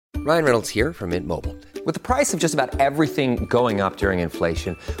Ryan Reynolds here from Mint Mobile. With the price of just about everything going up during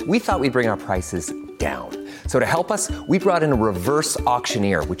inflation, we thought we'd bring our prices down. So to help us, we brought in a reverse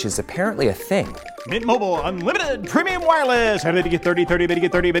auctioneer, which is apparently a thing. Mint Mobile Unlimited Premium Wireless. How to get 30, 30, bit to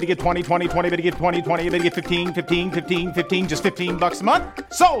get 30, bit to get 20, 20, 20, bit to get 20, 20, bit to get 15, 15, 15, 15, just $15 a month?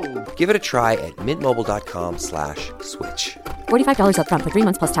 Sold! Give it a try at mintmobile.com/switch. $45 up front for 3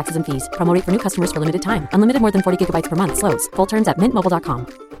 months plus taxes and fees. Promo rate for new customers for limited time. Unlimited more than 40 gigabytes per month. Slows full terms at mintmobile.com.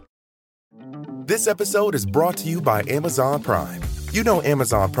 This episode is brought to you by Amazon Prime. You know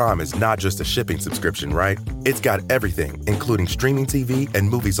Amazon Prime is not just a shipping subscription, right? It's got everything, including streaming TV and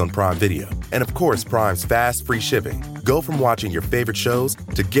movies on Prime Video. And of course, Prime's fast, free shipping. Go from watching your favorite shows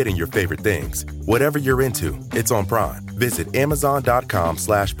to getting your favorite things. Whatever you're into, it's on Prime. Visit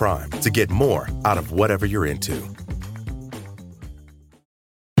amazon.com/Prime to get more out of whatever you're into.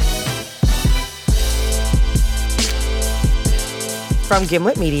 From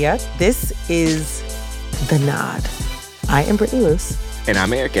Gimlet Media, this is The Nod. I am Brittany Luce. And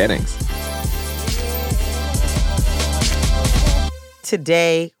I'm Eric Eddings.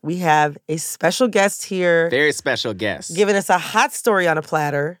 Today, we have a special guest here. Very special guest. Giving us a hot story on a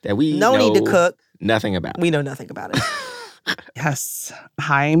platter. That we no know need to cook. Nothing about. We know nothing about it. Yes.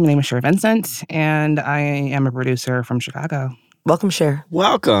 Hi, my name is Cher Vincent, and I am a producer from Chicago. Welcome, Cher.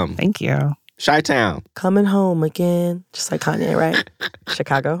 Welcome. Thank you. Chi-Town. Coming home again. Just like Kanye, right?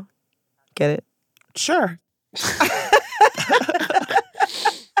 Chicago. Get it? Sure.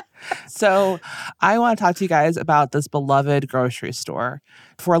 So I want to talk to you guys about this beloved grocery store.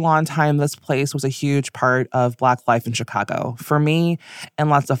 For a long time, this place was a huge part of Black life in Chicago. For me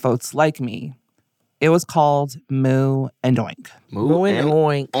and lots of folks like me, it was called Moooo and Oink. Moooo and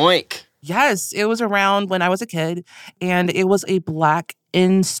Oink. Oink. Yes, it was around when I was a kid, and it was a Black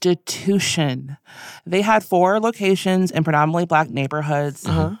institution. They had 4 locations in predominantly Black neighborhoods.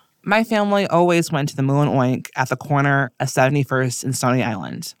 Uh-huh. My family always went to the Moooo and Oink at the corner of 71st and Stony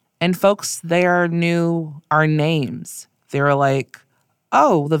Island. And folks there knew our names. They were like,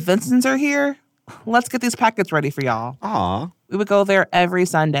 oh, the Vincents are here? Let's get these packets ready for y'all. Aw. We would go there every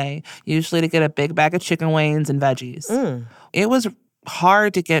Sunday, usually to get a big bag of chicken wings and veggies. It was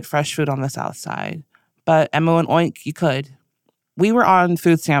hard to get fresh food on the South Side, but at Moooo and Oink, you could. We were on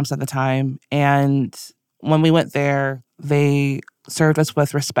food stamps at the time, and when we went there, they served us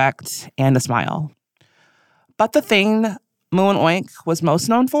with respect and a smile. But the thing Moooo and Oink was most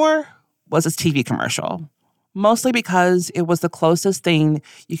known for was its TV commercial, mostly because it was the closest thing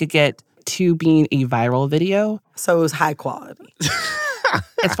you could get to being a viral video. So it was high quality.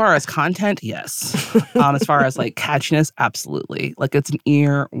 As far as content, yes. As far as like catchiness, absolutely. Like it's an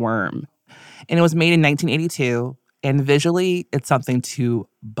earworm. And it was made in 1982. And visually, it's something to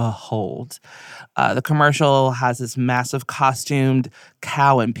behold. The commercial has this massive costumed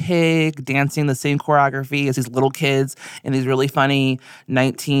cow and pig dancing the same choreography as these little kids in these really funny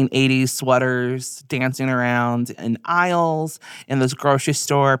 1980s sweaters dancing around in aisles. In this grocery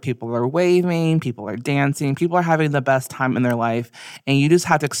store, people are waving, people are dancing, people are having the best time in their life. And you just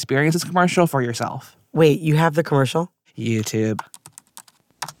have to experience this commercial for yourself. Wait, you have the commercial? YouTube.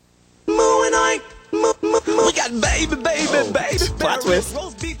 Moooo and Oink. We got baby. Plot twist.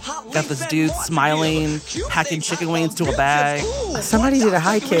 Got this dude smiling, packing chicken wings to a bag. Somebody did a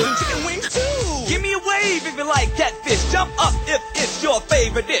high kick. Give me a wave if you like catfish. Jump up if it's your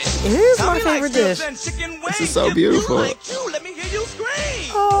favorite dish. It is my favorite dish. This is so beautiful. Let me hear you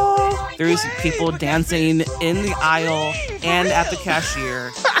scream. Oh. There's people dancing in the aisle and at the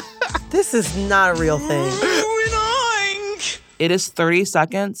cashier. This is not a real thing. Moooo and Oink. It is 30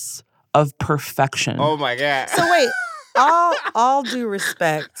 seconds of perfection. Oh my God. So wait, all due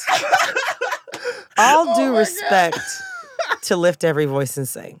respect. All due respect to Lift Every Voice and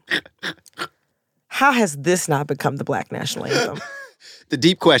Sing. How has this not become the Black national anthem? The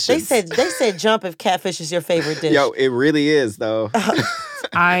deep questions. They said jump if catfish is your favorite dish. Yo, it really is, though.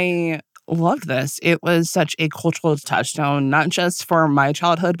 I loved this. It was such a cultural touchstone, not just for my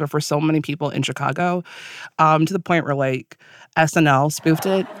childhood, but for so many people in Chicago, to the point where, like, SNL spoofed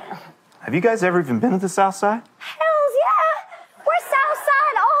it. Have you guys ever even been to the South Side? Hells yeah! We're South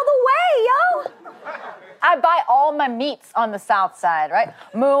Side all the way, yo! I buy all my meats on the South Side, right?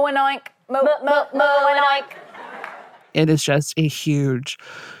 Moooo and Oink, moo and Oink. It is just a huge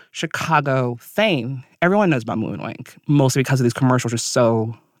Chicago thing. Everyone knows about Moooo and Oink, mostly because of these commercials are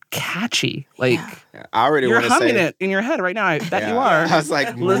so catchy. Like, I already you're want to say humming it in your head right now. I bet you are. I was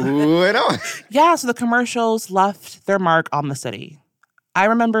like, Moooo and Oink. Yeah, so the commercials left their mark on the city. I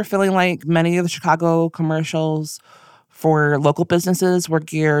remember feeling like many of the Chicago commercials for local businesses were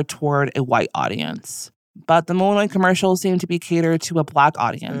geared toward a white audience. But the Moooo and Oink commercials seemed to be catered to a Black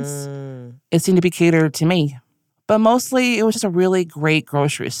audience. It seemed to be catered to me. But mostly, it was just a really great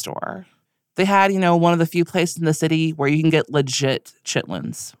grocery store. They had, one of the few places in the city where you can get legit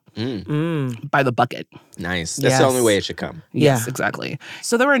chitlins. By the bucket. Nice. That's the only way it should come. Yes, exactly.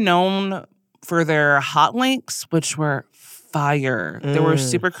 So they were known for their hot links, which were fire. They were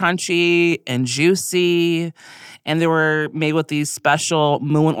super crunchy and juicy, and they were made with these special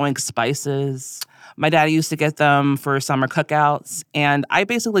Moooo and Oink spices. My dad used to get them for summer cookouts, and I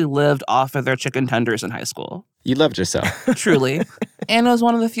basically lived off of their chicken tenders in high school. You loved yourself. Truly. And it was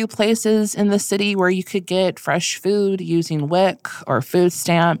one of the few places in the city where you could get fresh food using WIC or food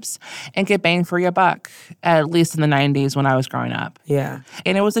stamps and get bang for your buck, at least in the 90s when I was growing up. Yeah.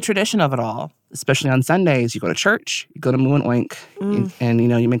 And it was the tradition of it all, especially on Sundays. You go to church, you go to Moooo and Oink, and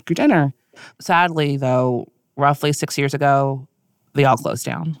you make your dinner. Sadly, though, roughly 6 years ago, they all closed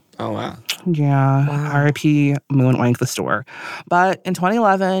down. Oh, wow. Yeah, R.I.P. Moooo and Oink, the store. But in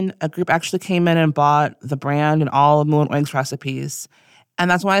 2011, a group actually came in and bought the brand and all of Moooo and Oink's recipes. And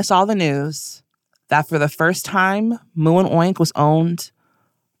that's when I saw the news that for the first time, Moooo and Oink was owned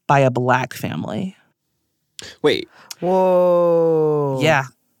by a Black family. Wait. Whoa. Yeah,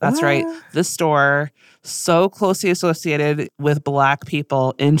 that's right. This store, so closely associated with Black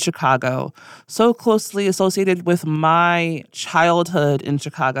people in Chicago, so closely associated with my childhood in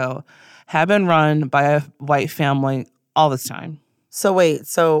Chicago, have been run by a white family all this time. So wait,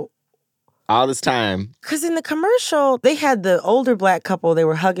 all this time. Because in the commercial, they had the older Black couple, they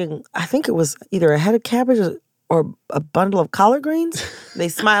were hugging, I think it was either a head of cabbage or a bundle of collard greens. They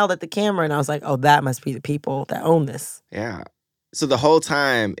smiled at the camera, and I was like, oh, that must be the people that own this. Yeah. So the whole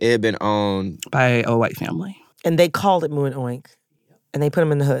time, it had been owned by a white family. And they called it Moooo and Oink. And they put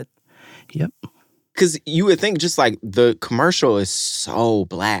them in the hood. Yep. Because you would think just like the commercial is so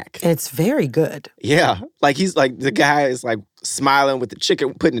Black. And it's very good. Yeah. Like he's like, the guy is like smiling with the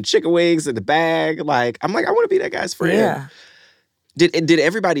chicken, putting the chicken wings in the bag. Like, I'm like, I want to be that guy's friend. Yeah. Did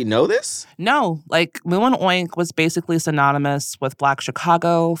everybody know this? No. Like, Moooo and Oink was basically synonymous with Black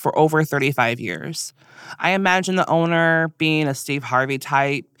Chicago for over 35 years. I imagine the owner being a Steve Harvey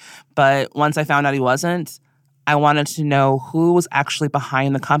type, but once I found out he wasn't, I wanted to know who was actually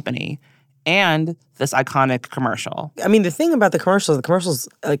behind the company and this iconic commercial. I mean, the thing about the commercials,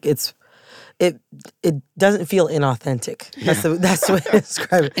 like it doesn't feel inauthentic. That's the way to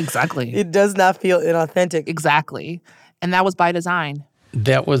describe it. Exactly. It does not feel inauthentic. Exactly. And that was by design.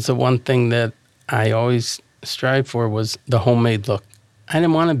 That was the one thing that I always strived for was the homemade look. I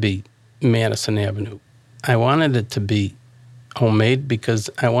didn't want to be Madison Avenue. I wanted it to be homemade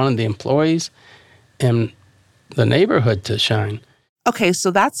because I wanted the employees and the neighborhood to shine. Okay, so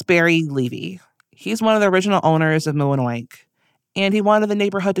that's Barry Levy. He's one of the original owners of Moooo and Oink. And he wanted the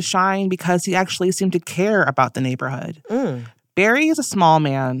neighborhood to shine because he actually seemed to care about the neighborhood. Barry is a small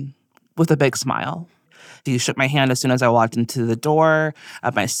man with a big smile. He shook my hand as soon as I walked into the door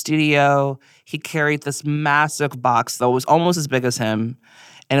of my studio. He carried this massive box that was almost as big as him,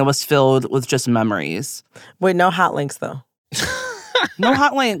 and it was filled with just memories. Wait, no hot links, though. No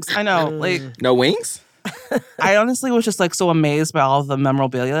hot links, I know. No wings? I honestly was just so amazed by all the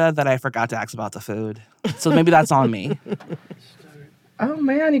memorabilia that I forgot to ask about the food. So maybe that's on me. Oh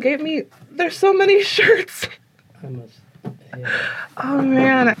man, you gave me, there's so many shirts. Oh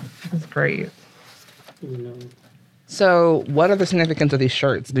man, that's great. So what are the significance of these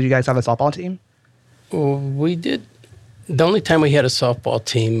shirts? Did you guys have a softball team? Well, we did. The only time we had a softball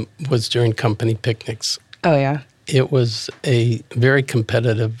team was during company picnics. Oh yeah. It was a very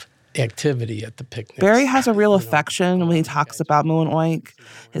competitive activity at the picnics. Barry has a real affection when he talks about Moooo and Oink,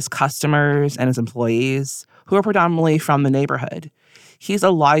 his customers and his employees, who are predominantly from the neighborhood. He's a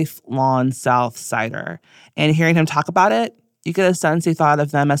lifelong South Sider, and hearing him talk about it, you get a sense he thought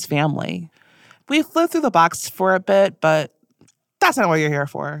of them as family. We flew through the box for a bit, but that's not what you're here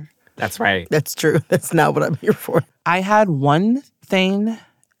for. That's right. That's true. That's not what I'm here for. I had one thing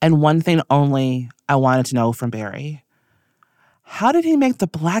and one thing only I wanted to know from Barry. How did he make the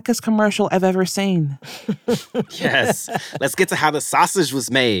blackest commercial I've ever seen? Yes. Let's get to how the sausage was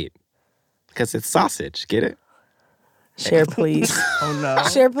made. Because it's sausage. Get it? Share, please. Oh, no.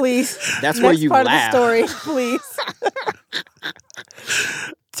 Share, please. That's Next where you part laugh. of the story, please.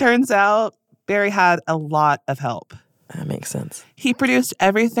 Turns out Barry had a lot of help. That makes sense. He produced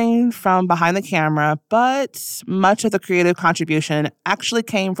everything from behind the camera, but much of the creative contribution actually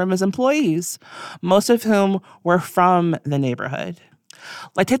came from his employees, most of whom were from the neighborhood.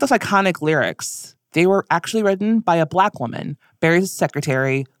 Like, take those iconic lyrics. They were actually written by a Black woman, Barry's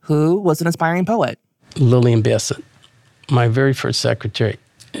secretary, who was an aspiring poet. Lillian Bassett, my very first secretary,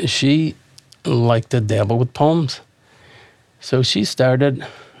 she like to dabble with poems. So she started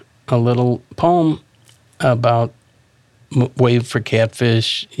a little poem about wave for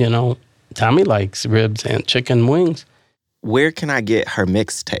catfish, Tommy likes ribs and chicken wings. Where can I get her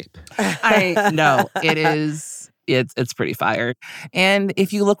mixtape? I know. It's pretty fire. And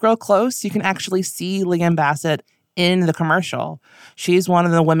if you look real close, you can actually see Leanne Bassett in the commercial. She's one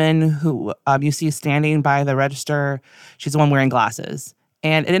of the women who you see standing by the register. She's the one wearing glasses.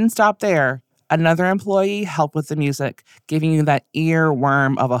 And it didn't stop there. Another employee helped with the music, giving you that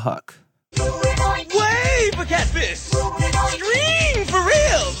earworm of a hook. Wave for catfish! Scream for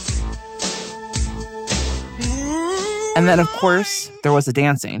reals! And then, of course, there was the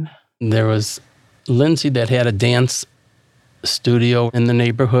dancing. There was Lindsay that had a dance studio in the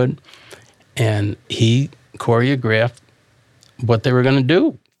neighborhood, and he choreographed what they were going to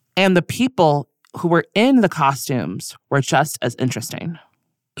do. And the people who were in the costumes were just as interesting.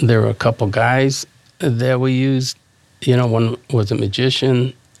 There were a couple guys that we used. One was a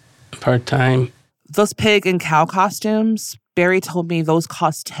magician, part-time. Those pig and cow costumes, Barry told me those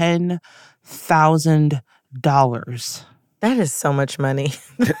cost $10,000. That is so much money.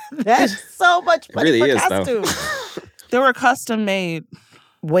 That's so much money It really for is, costumes. They were custom made.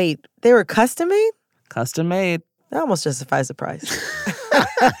 Wait, they were custom made? Custom made. That almost justifies the price.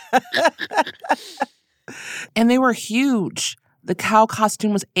 And they were huge. The cow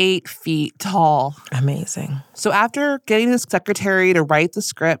costume was 8 feet tall. Amazing. So after getting his secretary to write the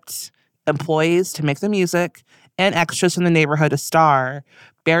script, employees to make the music, and extras from the neighborhood to star,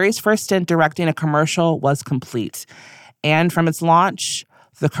 Barry's first stint directing a commercial was complete. And from its launch,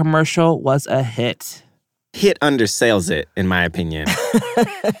 the commercial was a hit. Hit undersells it, in my opinion.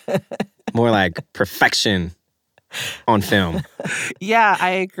 More like perfection on film. Yeah,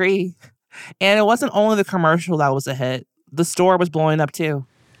 I agree. And it wasn't only the commercial that was a hit. The store was blowing up too.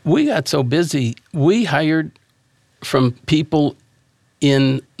 We got so busy, we hired from people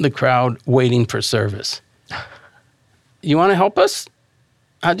in the crowd waiting for service. You want to help us?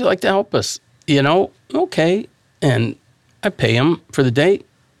 How'd you like to help us? Okay. And I pay them for the day.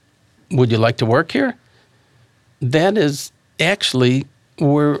 Would you like to work here? That is actually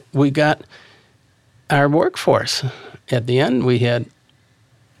where we got our workforce. At the end, we had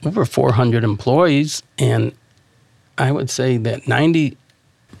over 400 employees, and I would say that 90%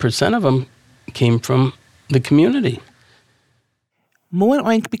 of them came from the community. Moooo and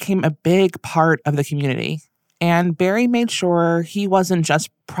Oink became a big part of the community, and Barry made sure he wasn't just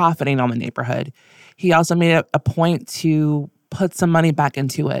profiting on the neighborhood. He also made it a point to put some money back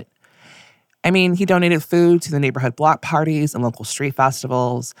into it. I mean, he donated food to the neighborhood block parties and local street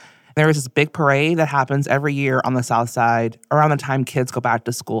festivals. There was this big parade that happens every year on the South Side around the time kids go back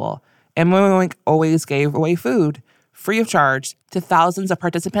to school. And Moooo and Oink always gave away food, free of charge, to thousands of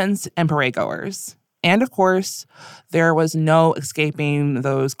participants and parade goers. And of course, there was no escaping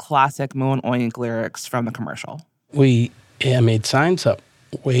those classic Moooo and Oink lyrics from the commercial. We made signs up.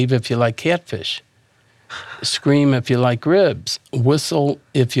 Wave if you like catfish. Scream if you like ribs. Whistle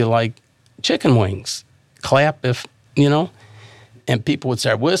if you like chicken wings. Clap if, and people would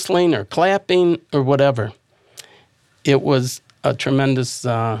start whistling or clapping or whatever. It was a tremendous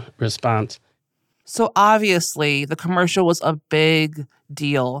response. So obviously, the commercial was a big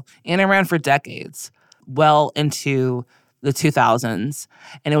deal, and it ran for decades, well into the 2000s.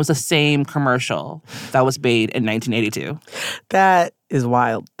 And it was the same commercial that was made in 1982. That is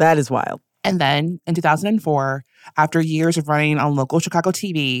wild. That is wild. And then in 2004, after years of running on local Chicago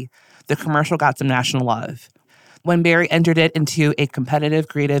TV, the commercial got some national love when Barry entered it into a competitive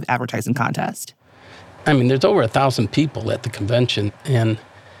creative advertising contest. I mean, there's over 1,000 people at the convention, and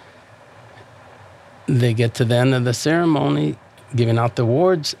they get to the end of the ceremony, giving out the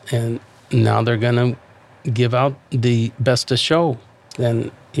awards, and now they're going to give out the best of show.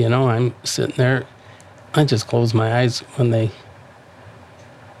 And, I'm sitting there. I just closed my eyes when they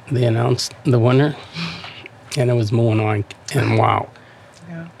announced the winner, and it was Moooo and Oink, and wow.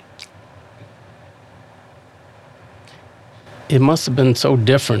 Yeah. It must have been so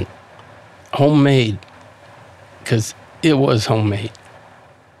different, homemade, because it was homemade.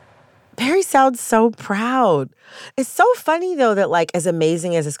 Barry sounds so proud. It's so funny, though, that, as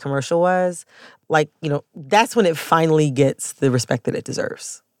amazing as this commercial was, that's when it finally gets the respect that it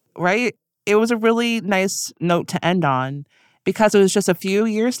deserves. Right? It was a really nice note to end on because it was just a few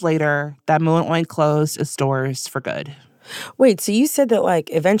years later that Moooo and Oink closed its doors for good. Wait, so you said that,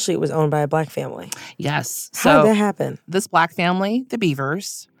 eventually it was owned by a Black family? Yes. How did that happen? This Black family, the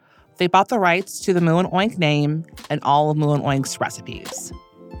Beavers, they bought the rights to the Moooo and Oink name and all of Moooo and Oink's recipes.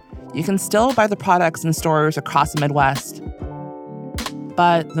 You can still buy the products in stores across the Midwest.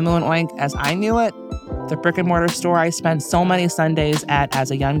 But the Moooo and Oink, as I knew it, the brick and mortar store I spent so many Sundays at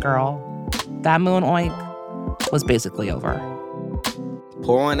as a young girl, that Moooo and Oink was basically over.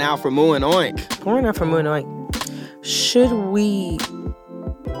 Pouring out for Moooo and Oink. Pouring out for Moooo and Oink. Should we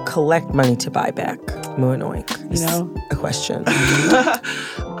collect money to buy back Moooo and Oink? You know? A question.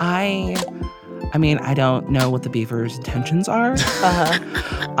 I mean, I don't know what the Beaver's intentions are.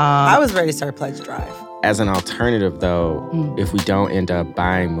 I was ready to start a pledge drive. As an alternative, though, if we don't end up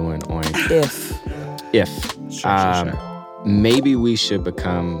buying Moooo and Oink. Sure. Maybe we should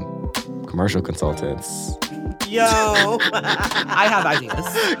become commercial consultants. Yo. I have ideas.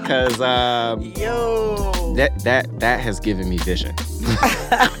 Because Yo. that has given me vision.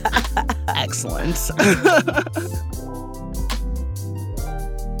 Excellent.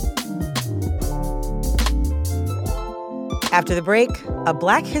 After the break, a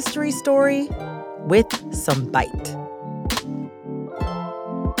Black history story with some bite.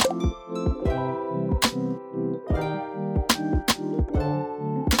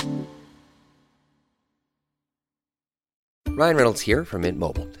 Ryan Reynolds here from Mint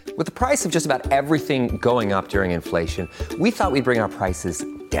Mobile. With the price of just about everything going up during inflation, we thought we'd bring our prices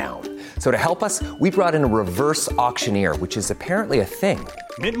down. So to help us, we brought in a reverse auctioneer, which is apparently a thing.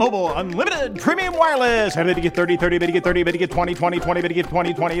 Mint Mobile Unlimited Premium Wireless. How to get 30, 30, how to get 30, how to get 20, 20, 20, how to get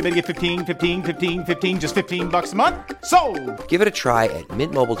 20, 20, how to get 15, 15, 15, 15, just $15 a month? Sold! Give it a try at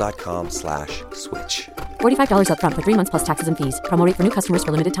mintmobile.com/switch. $45 up front for 3 months plus taxes and fees. Promo rate for new customers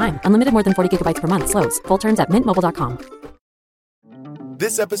for limited time. Unlimited more than 40 gigabytes per month. Slows full terms at mintmobile.com.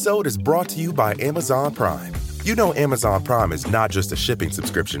 This episode is brought to you by Amazon Prime. You know Amazon Prime is not just a shipping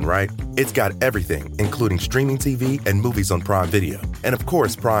subscription, right? It's got everything, including streaming TV and movies on Prime Video. And of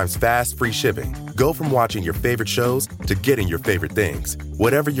course, Prime's fast, free shipping. Go from watching your favorite shows to getting your favorite things.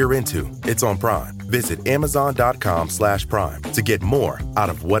 Whatever you're into, it's on Prime. Visit amazon.com/Prime to get more out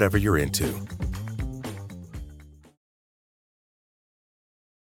of whatever you're into.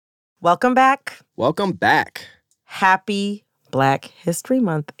 Welcome back. Welcome back. Happy Black History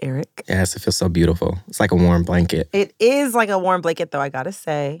Month, Eric. Yes, it feels so beautiful. It's like a warm blanket. It is like a warm blanket, though, I gotta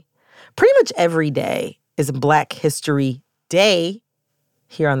say. Pretty much every day is a Black History Day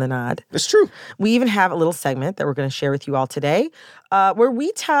here on The Nod. It's true. We even have a little segment that we're going to share with you all today where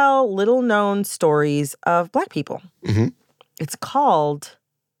we tell little-known stories of Black people. Mm-hmm. It's called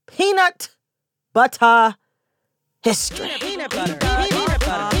Peanut Butter History. Peanut butter. Peanut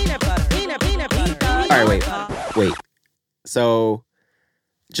butter. Peanut butter. Peanut butter. All right, wait. So,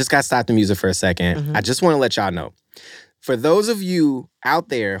 just got to stop the music for a second. Mm-hmm. I just want to let y'all know. For those of you out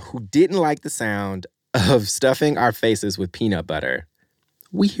there who didn't like the sound of stuffing our faces with peanut butter,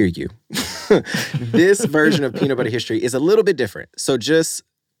 we hear you. This version of Peanut Butter History is a little bit different, so just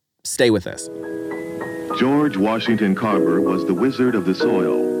stay with us. George Washington Carver was the wizard of the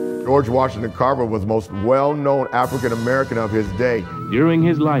soil. George Washington Carver was the most well-known African-American of his day. During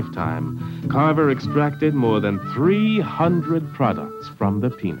his lifetime, Carver extracted more than 300 products from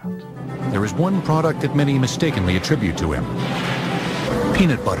the peanut. There is one product that many mistakenly attribute to him.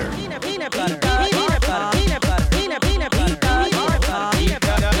 Peanut butter. Peanut butter. Peanut butter. Peanut butter. Peanut butter.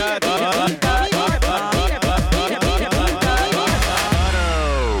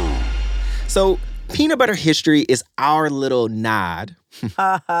 So, Peanut Butter History is our little nod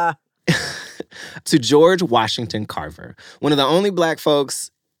to George Washington Carver, one of the only Black folks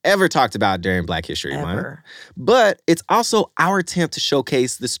ever talked about during Black History Month. But it's also our attempt to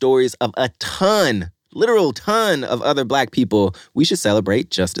showcase the stories of a literal ton of other Black people we should celebrate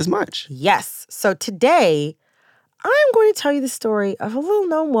just as much. Yes. So today, I'm going to tell you the story of a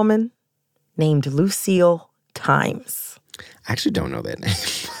little-known woman named Lucille Times. I actually don't know that name.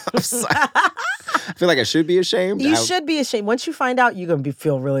 I'm sorry. I feel like I should be ashamed. You should be ashamed. Once you find out, you're gonna be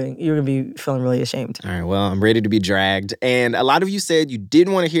feeling really ashamed. All right, well, I'm ready to be dragged. And a lot of you said you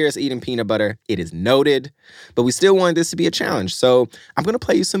didn't want to hear us eating peanut butter. It is noted, but we still wanted this to be a challenge. So I'm gonna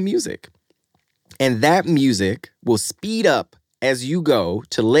play you some music. And that music will speed up as you go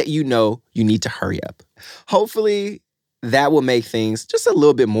to let you know you need to hurry up. Hopefully, that will make things just a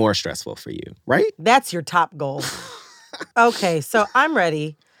little bit more stressful for you, right? That's your top goal. Okay, so I'm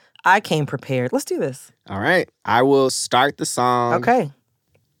ready. I came prepared. Let's do this. All right. I will start the song. Okay.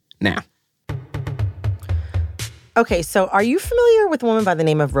 Now. Okay, so are you familiar with a woman by the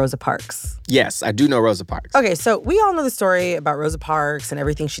name of Rosa Parks? Yes, I do know Rosa Parks. Okay, so we all know the story about Rosa Parks and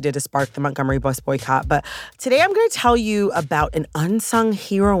everything she did to spark the Montgomery bus boycott. But today I'm going to tell you about an unsung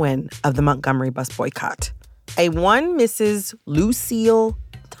heroine of the Montgomery bus boycott. A one Mrs. Lucille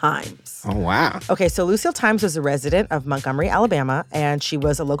Times. Oh, wow. Okay, so Lucille Times was a resident of Montgomery, Alabama, and she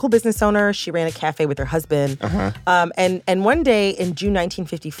was a local business owner. She ran a cafe with her husband. And one day in June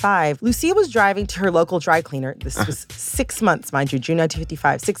 1955, Lucille was driving to her local dry cleaner. This was 6 months, mind you, June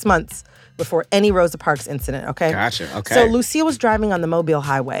 1955, 6 months before any Rosa Parks incident, okay? Gotcha, okay. So Lucille was driving on the Mobile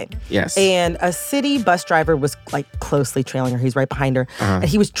Highway. Yes. And a city bus driver was like closely trailing her. He was right behind her. And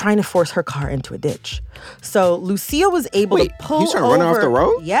he was trying to force her car into a ditch. So Lucille was able to pull over. He was trying to run her off the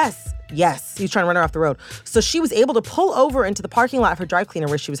road? Yes. He was trying to run her off the road. So she was able to pull over into the parking lot of her dry cleaner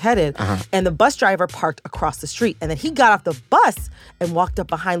where she was headed. And the bus driver parked across the street. And then he got off the bus and walked up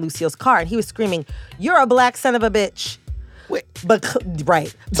behind Lucille's car. And he was screaming, "You're a black son of a bitch." Wait. But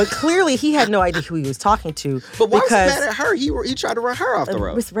clearly he had no idea who he was talking to. But why was he mad at her? He tried to run her off the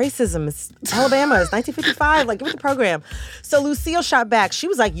road. It's racism. It's Alabama. It's 1955. Like, give me the program. So Lucille shot back. She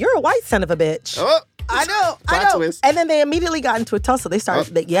was like, "You're a white son of a bitch." Oh. I know. Twist. And then they immediately got into a tussle. They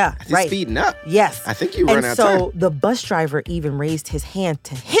started, He's speeding up. Yes. I think you run out of time. And time. so the bus driver even raised his hand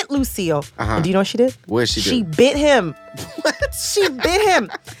to hit Lucille. And do you know what she did? What did she do? She bit him. What? She bit him.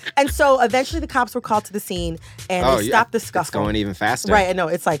 And so eventually the cops were called to the scene and they stopped the scuffle. It's going even faster. Right, I know.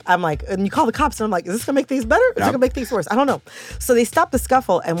 It's like, I'm like, and you call the cops and I'm like, is this going to make things better? Is it going to make things worse? I don't know. So they stopped the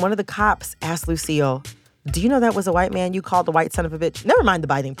scuffle and one of the cops asked Lucille, "Do you know that was a white man you called the white son of a bitch?" Never mind the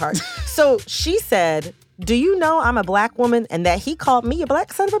biting part. So she said, "Do you know I'm a black woman and that he called me a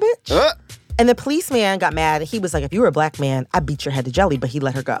black son of a bitch?" And the policeman got mad. He was like, "If you were a black man, I'd beat your head to jelly," but he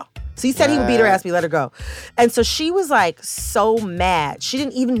let her go. So he said he would beat her ass, but he let her go. And so she was like so mad. She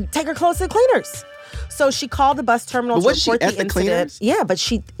didn't even take her clothes to the cleaners. So she called the bus terminal to report the incident. Cleaners? Yeah, but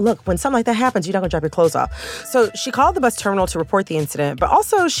when something like that happens, you're not gonna drop your clothes off. So she called the bus terminal to report the incident, but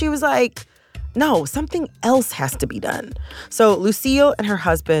also she was like, no, something else has to be done. So Lucille and her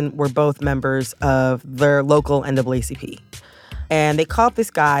husband were both members of their local NAACP. And they called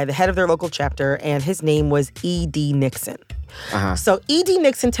this guy, the head of their local chapter, and his name was E.D. Nixon. So E.D.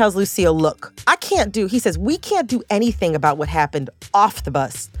 Nixon tells Lucille, "Look, he says, we can't do anything about what happened off the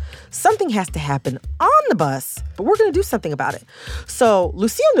bus. Something has to happen on the bus, but we're going to do something about it." So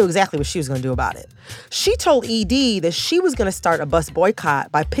Lucille knew exactly what she was going to do about it. She told E.D. that she was going to start a bus boycott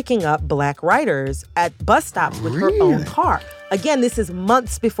by picking up black riders at bus stops with her own car. Again, this is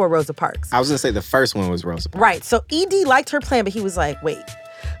months before Rosa Parks. I was going to say the first one was Rosa Parks. Right. So E.D. liked her plan, but he was like, wait.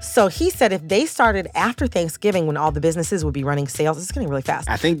 So he said if they started after Thanksgiving when all the businesses would be running sales, it's getting really fast.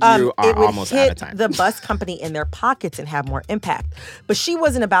 I think you are almost out of time. It would hit the bus company in their pockets and have more impact. But she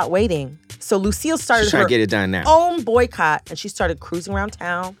wasn't about waiting. So Lucille started She's trying her to get it done now. own boycott, and she started cruising around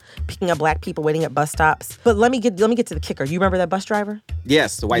town, picking up black people waiting at bus stops. But let me get to the kicker. You remember that bus driver?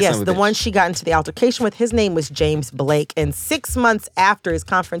 Yes, the white son of a bitch. Yes, the one she got into the altercation with. His name was James Blake. And 6 months after his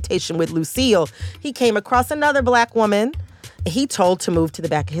confrontation with Lucille, he came across another black woman he told to move to the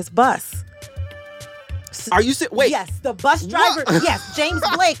back of his bus. Are you wait? Yes, the bus driver. Yes, James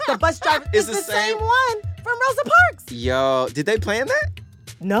Blake, the bus driver, is the same one from Rosa Parks. Yo, did they plan that?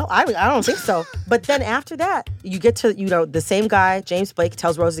 No, I don't think so. But then after that, you get to, the same guy, James Blake,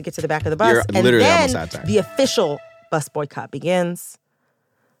 tells Rosa to get to the back of the bus. You're and literally then almost out of time. The official bus boycott begins.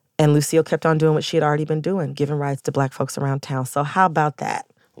 And Lucille kept on doing what she had already been doing, giving rides to black folks around town. So how about that?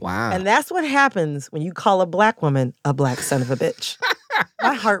 Wow. And that's what happens when you call a black woman a black son of a bitch.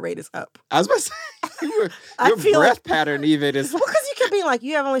 My heart rate is up. I was about to say, your breath pattern even is... Well, because you kept being like,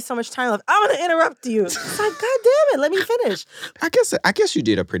 you have only so much time left. I'm going to interrupt you. It's like, God damn it, let me finish. I guess you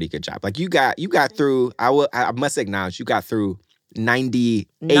did a pretty good job. Like, you got through, I must acknowledge, you got through 98%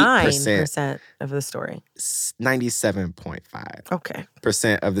 9% of the story. 97.5%. Okay.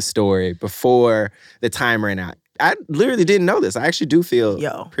 % of the story before the time ran out. I literally didn't know this. I actually do feel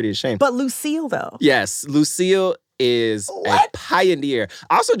pretty ashamed. But Lucille, though. Yes, Lucille is a pioneer.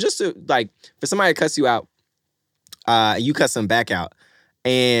 Also, just to, for somebody to cuss you out, you cuss them back out,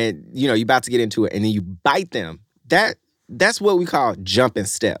 and, you're about to get into it, and then you bite them. That's what we call jumping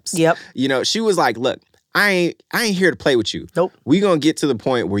steps. Yep. She was like, look, I ain't here to play with you. Nope. We gonna get to the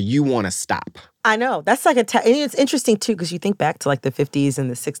point where you want to stop. I know. That's and it's interesting, too, because you think back to, the 50s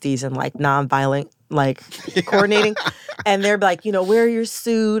and the 60s and, nonviolent, coordinating. And they're like, wear your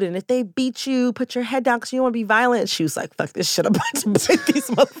suit. And if they beat you, put your head down because you don't want to be violent. And she was like, fuck this shit. I'm about to beat these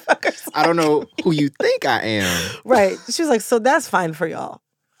motherfuckers. I don't know who you think I am. Right. She was like, so that's fine for y'all.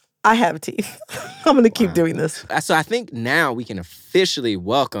 I have teeth. I'm going to keep doing this. So I think now we can officially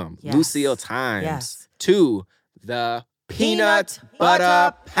welcome Lucille Times to the Peanut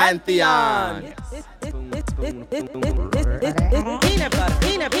Butter Pantheon. Peanut butter, peanut butter,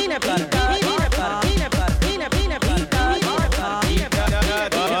 peanut butter, peanut butter, peanut butter, peanut butter, peanut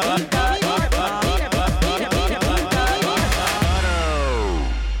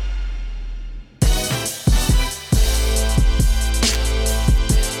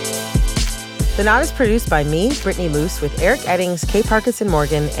The Knot is produced by me, Brittany Luce, with Eric Eddings, Kay Parkinson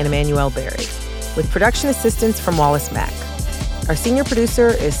Morgan, and Emmanuel Berry, with production assistance from Wallace Mack. Our senior producer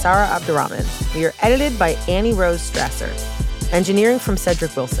is Sarah Abdurrahman. We are edited by Annie Rose Strasser. Engineering from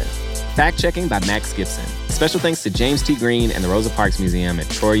Cedric Wilson. Fact-checking by Max Gibson. Special thanks to James T. Green and the Rosa Parks Museum at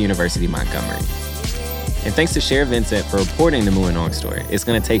Troy University, Montgomery. And thanks to Cher Vincent for reporting the Moooo and Oink story. It's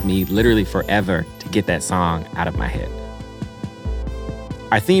going to take me literally forever to get that song out of my head.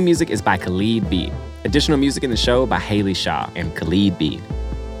 Our theme music is by Khalid Beat. Additional music in the show by Haley Shaw and Khalid Beat.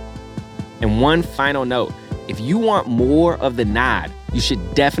 And one final note, if you want more of The Nod, you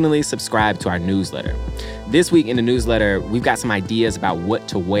should definitely subscribe to our newsletter. This week in the newsletter, we've got some ideas about what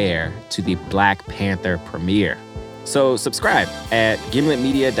to wear to the Black Panther premiere. So subscribe at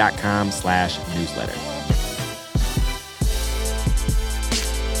gimletmedia.com/newsletter.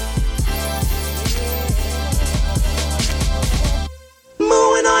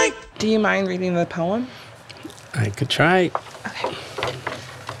 Moooo and Oink. Do you mind reading the poem? I could try. Okay.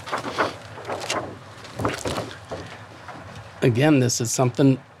 Again, this is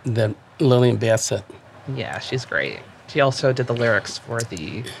something that Lillian Bassett. Yeah, she's great. She also did the lyrics for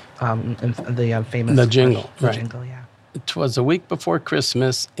the famous... The jingle, The right. jingle, yeah. 'Twas a week before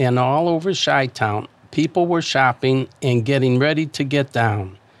Christmas, and all over Chi-Town, people were shopping and getting ready to get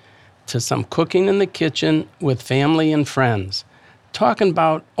down to some cooking in the kitchen with family and friends, talking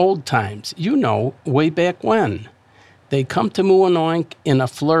about old times, you know, way back when. They come to Moooo and Oink in a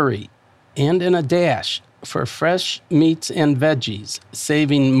flurry and in a dash for fresh meats and veggies,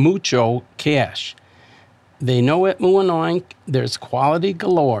 saving mucho cash. They know at Moooo and Oink there's quality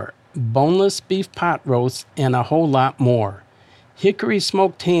galore, boneless beef pot roast, and a whole lot more. Hickory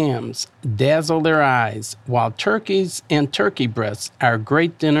smoked hams dazzle their eyes, while turkeys and turkey breasts are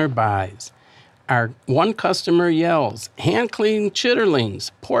great dinner buys. Our one customer yells, hand-cleaned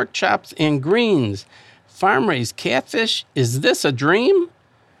chitterlings, pork chops, and greens. Farm-raised catfish, is this a dream?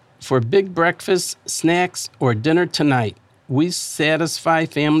 For big breakfast, snacks, or dinner tonight, we satisfy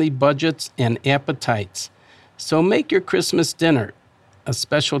family budgets and appetites. So make your Christmas dinner a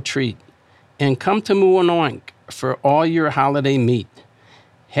special treat, and come to Moooo and Oink for all your holiday meat.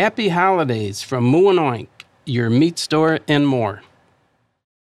 Happy holidays from Moooo and Oink, your meat store and more.